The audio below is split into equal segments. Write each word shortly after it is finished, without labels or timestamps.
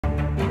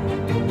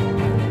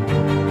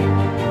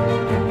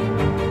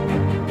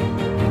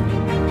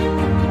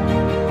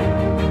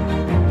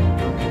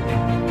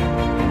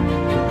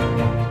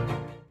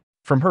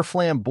From her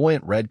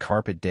flamboyant red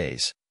carpet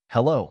days,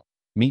 hello,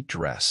 meet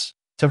dress,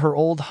 to her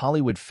old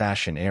Hollywood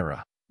fashion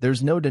era,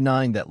 there's no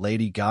denying that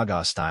Lady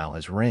Gaga style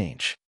has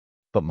range.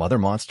 But Mother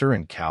Monster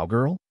and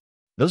Cowgirl?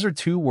 Those are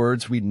two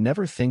words we'd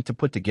never think to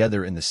put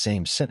together in the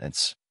same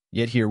sentence,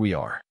 yet here we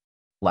are.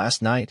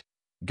 Last night,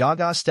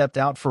 Gaga stepped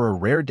out for a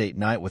rare date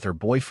night with her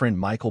boyfriend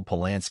Michael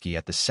Polansky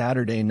at the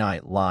Saturday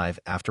Night Live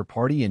after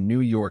party in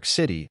New York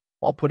City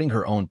while putting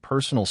her own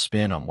personal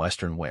spin on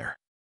Western wear.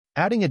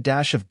 Adding a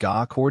dash of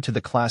gothcore to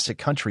the classic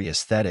country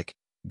aesthetic,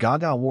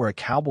 Gaga wore a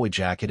cowboy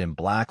jacket in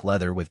black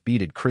leather with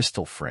beaded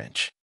crystal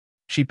fringe.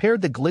 She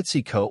paired the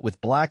glitzy coat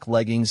with black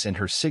leggings and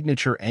her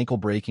signature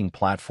ankle-breaking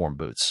platform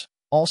boots,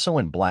 also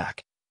in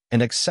black,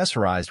 and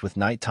accessorized with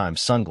nighttime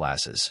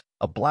sunglasses,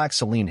 a black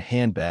Celine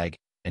handbag,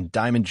 and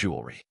diamond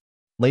jewelry.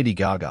 Lady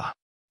Gaga.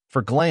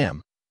 For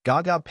glam,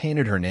 Gaga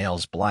painted her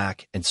nails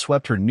black and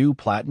swept her new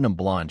platinum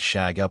blonde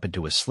shag up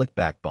into a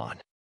slick-back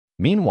bun.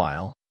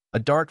 Meanwhile, a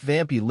dark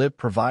vampy lip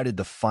provided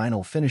the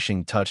final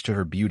finishing touch to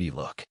her beauty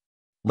look.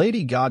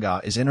 Lady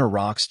Gaga is in her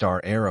rock star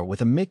era with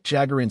a Mick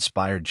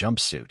Jagger-inspired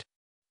jumpsuit.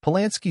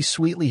 Polansky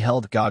sweetly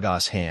held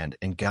Gaga's hand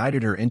and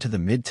guided her into the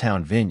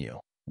Midtown venue,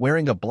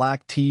 wearing a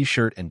black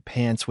t-shirt and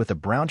pants with a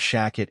brown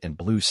jacket and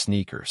blue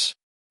sneakers.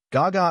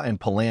 Gaga and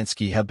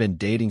Polansky have been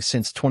dating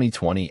since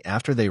 2020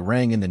 after they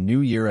rang in the new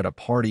year at a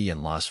party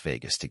in Las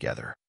Vegas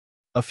together.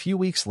 A few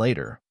weeks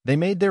later, they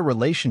made their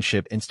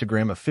relationship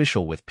Instagram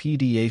official with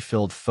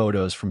PDA-filled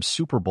photos from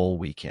Super Bowl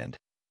weekend,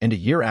 and a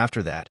year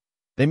after that,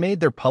 they made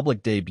their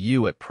public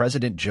debut at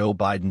President Joe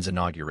Biden's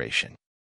inauguration.